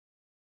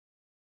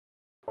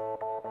Rugby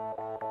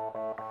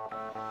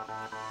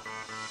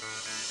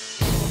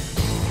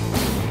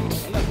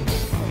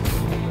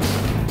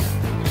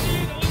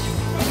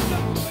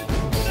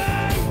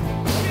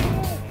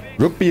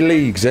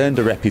league's earned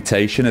a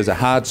reputation as a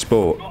hard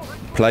sport,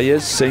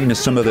 players seen as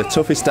some of the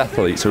toughest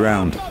athletes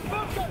around.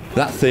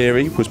 That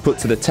theory was put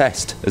to the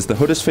test as the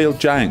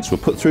Huddersfield Giants were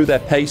put through their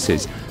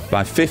paces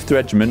by 5th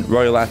Regiment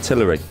Royal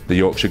Artillery, the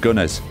Yorkshire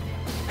Gunners.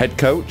 Head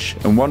coach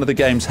and one of the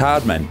game's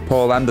hard men,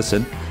 Paul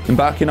Anderson,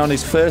 embarking on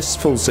his first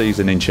full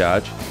season in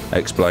charge,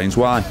 explains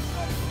why.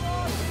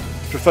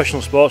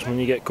 Professional sportsman,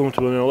 you get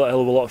comfortable in a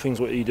hell of a lot of things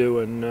what you do,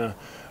 and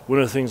one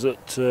of the things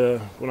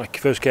that when I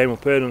first came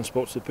up here and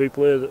spoke to the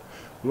people here, that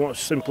we want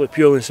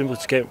purely and simply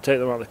to take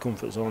them out of their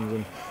comfort zones.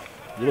 And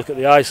you look at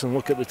the ice and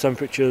look at the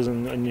temperatures,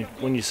 and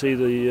when you see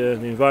the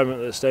environment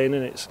that they're staying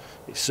in, it's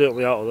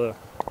certainly out of there.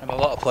 And a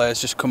lot of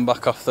players just come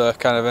back off the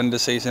kind of end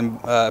of season,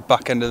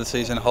 back end of the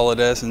season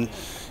holidays, and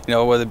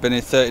where they've been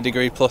in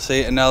 30-degree plus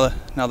heat, and now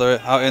they're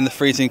out in the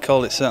freezing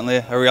cold. It's certainly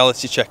a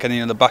reality check, and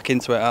they're back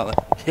into it, aren't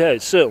they? Yeah,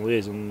 it certainly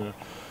is. And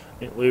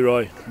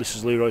Leroy, this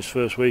is Leroy's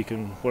first week,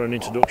 and what an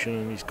introduction.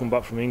 And he's come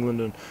back from England,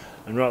 and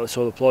rightly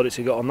so the plaudits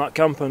he got on that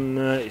camp,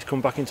 and he's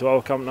come back into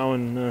our camp now,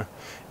 and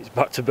it's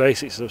back to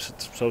basics,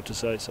 so to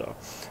say. So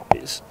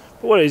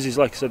but what it is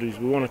like I said,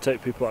 we want to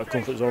take people out of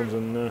comfort zones,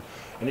 and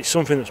it's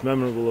something that's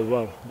memorable as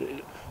well.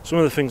 Some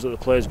of the things that the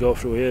players go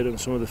through here, and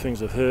some of the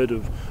things they've heard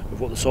of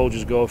what the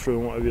soldiers go through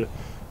and whatever,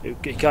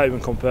 it can't even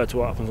compare to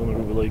what happens on the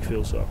rugby league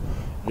field. So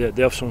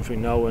they have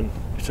something now, and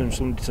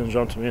somebody turns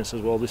around to me and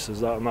says, well, this is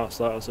that and that's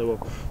that. I say, well,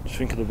 just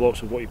think of the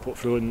blokes of what you put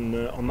through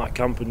on that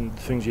camp and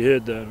the things you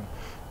heard there.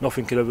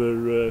 Nothing can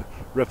ever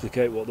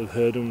replicate what they've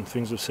heard and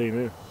things they've seen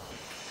here.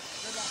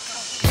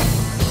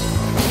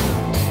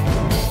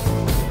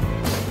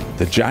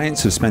 The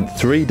Giants have spent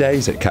 3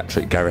 days at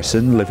Catterick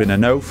Garrison living a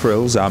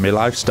no-frills army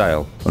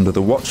lifestyle under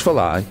the watchful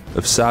eye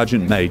of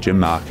Sgt Mjr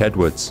Mark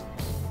Edwards.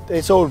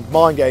 It's all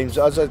mind games,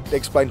 as I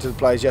explained to the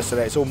players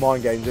yesterday, it's all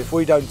mind games. If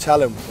we don't tell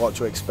them what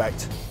to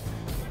expect,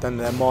 then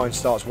their mind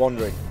starts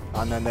wandering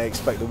and then they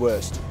expect the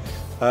worst.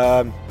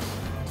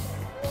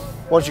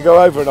 Once you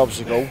go over an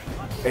obstacle,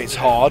 it's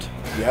hard,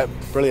 yeah,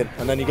 brilliant,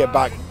 and then you get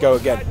back, go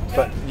again.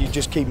 But you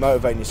just keep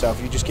motivating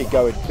yourself, you just keep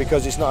going,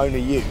 because it's not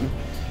only you,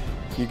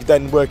 you're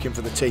then working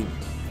for the team.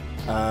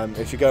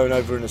 If you're going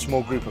over in a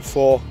small group of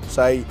 4,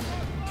 say,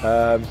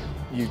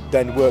 you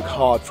then work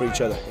hard for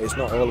each other. It's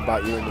not all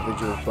about your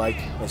individual play,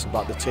 it's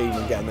about the team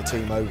and getting the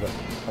team over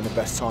and the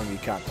best time you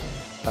can.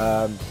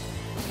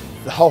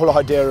 The whole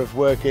idea of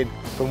working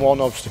from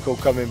one obstacle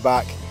coming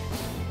back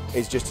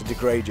is just to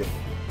degrade you.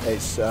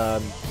 It's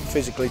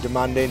physically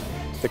demanding.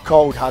 The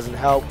cold hasn't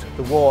helped,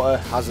 the water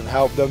hasn't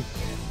helped them,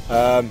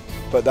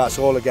 but that's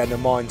all again a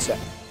mindset.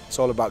 It's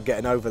all about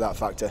getting over that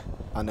factor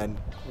and then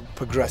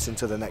progressing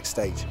to the next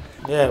stage.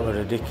 Yeah, it was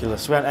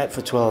ridiculous. We went out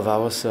for 12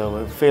 hours, so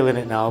we're feeling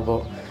it now,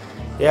 but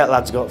yeah,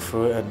 lads got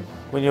through it, and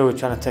we knew we were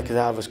trying to take us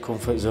out of his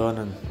comfort zone,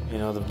 and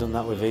they've done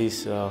that with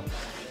ease, so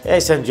yeah,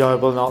 it's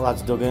enjoyable and all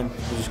lads dug in.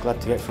 We're just glad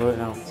to get through it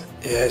now.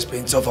 Yeah, it's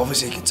been tough,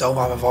 obviously you can tell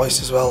by my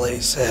voice as well.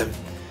 It's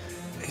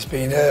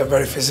been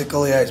very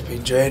physical, yeah, it's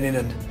been draining,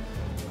 and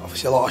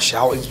obviously a lot of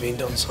shouting's been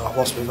done, so I've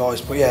lost my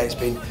voice, but yeah, it's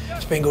been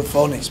good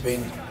fun. It has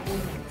been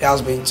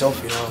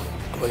tough,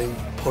 going in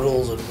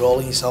puddles and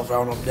rolling yourself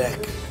around on deck.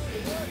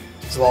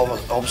 There's a lot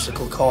of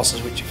obstacle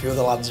courses which a few of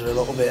the lads are a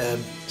little bit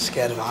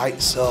scared of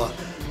heights, so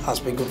that's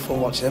been good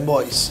fun watching them.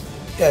 But it's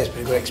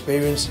been a great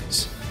experience.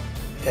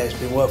 It's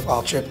been a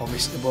worthwhile trip,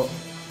 obviously, but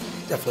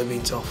definitely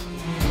been tough.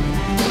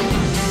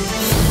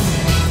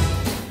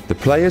 The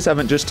players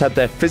haven't just had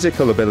their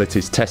physical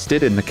abilities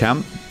tested in the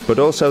camp, but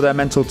also their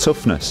mental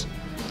toughness.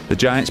 The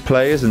Giants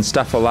players and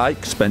staff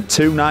alike spent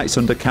 2 nights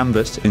under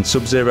canvas in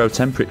sub-zero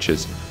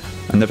temperatures,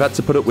 and they've had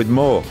to put up with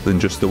more than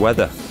just the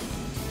weather. I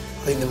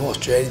think the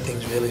most draining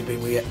thing's really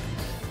been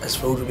as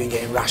food we've been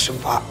getting ration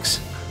packs,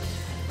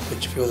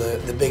 which a few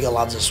of the bigger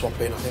lads are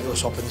swapping. I think they were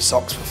swapping the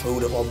socks for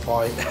food at one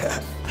point.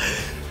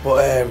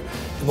 But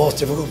the most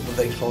difficult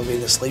thing's probably been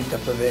the sleep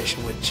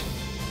deprivation, which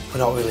we're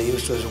not really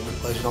used to as rugby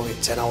players. We normally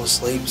get 10 hours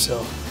sleep,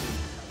 so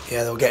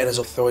yeah, they were getting us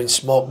up throwing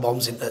smoke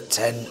bombs in at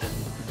 10 and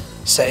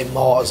setting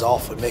mortars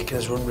off and making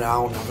us run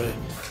round.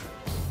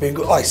 Been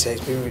good, like I say,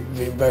 it's been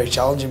very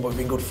challenging, but it's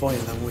been good fun.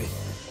 And then we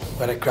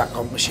had a crack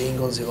on machine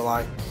guns. They were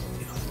like,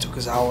 they took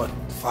us out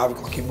at 5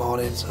 o'clock in the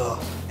morning. So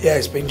yeah,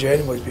 it's been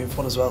draining, but it's been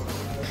fun as well.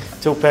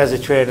 2 pairs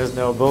of trainers,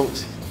 no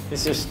boots.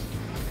 It's just,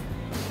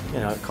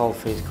 cold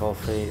feet,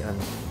 and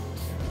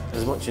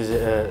as much as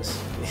it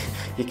hurts,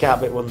 you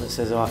can't be one that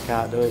says, oh, I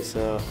can't do it.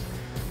 So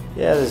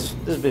yeah, there's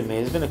been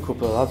me, there's been a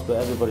couple of lads, but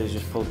everybody's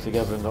just pulled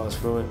together and got us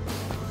through it.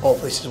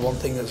 Hopefully this is one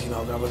thing that's going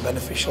to have a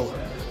beneficial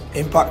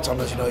impact on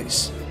us.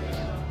 It's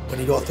when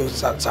you go through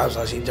times like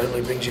this, it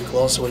generally brings you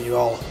closer when you're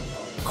all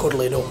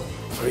cuddling up,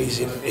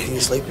 freezing in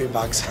your sleeping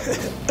bags.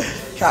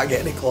 Can't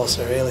get any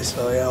closer really,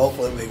 so yeah,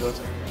 hopefully it'll be good.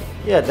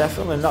 Yeah,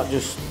 definitely, not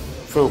just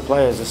through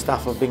players, the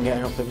staff have been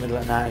getting up in the middle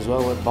of the night as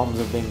well, when bombs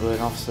have been going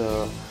off,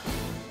 so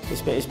it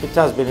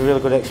has been a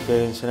really good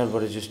experience and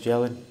everybody's just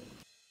gelling.